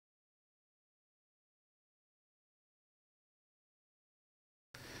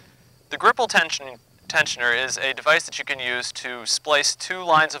The Gripple tensioner is a device that you can use to splice two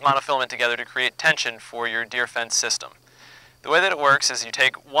lines of monofilament together to create tension for your Deerfence system. The way that it works is you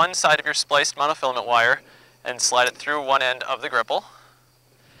take one side of your spliced monofilament wire and slide it through one end of the Gripple.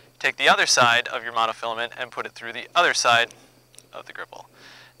 Take the other side of your monofilament and put it through the other side of the Gripple.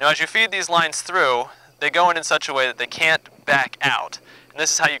 Now as you feed these lines through, they go in such a way that they can't back out. And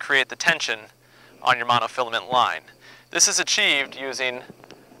this is how you create the tension on your monofilament line. This is achieved using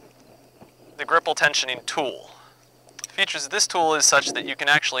the Gripple tensioning tool. The features of this tool is such that you can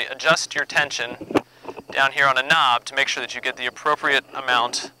actually adjust your tension down here on a knob to make sure that you get the appropriate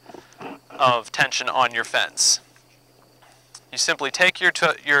amount of tension on your fence. You simply take your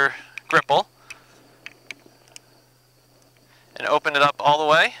Gripple and open it up all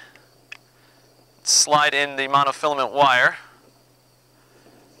the way, slide in the monofilament wire,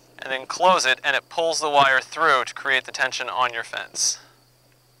 and then close it, and it pulls the wire through to create the tension on your fence.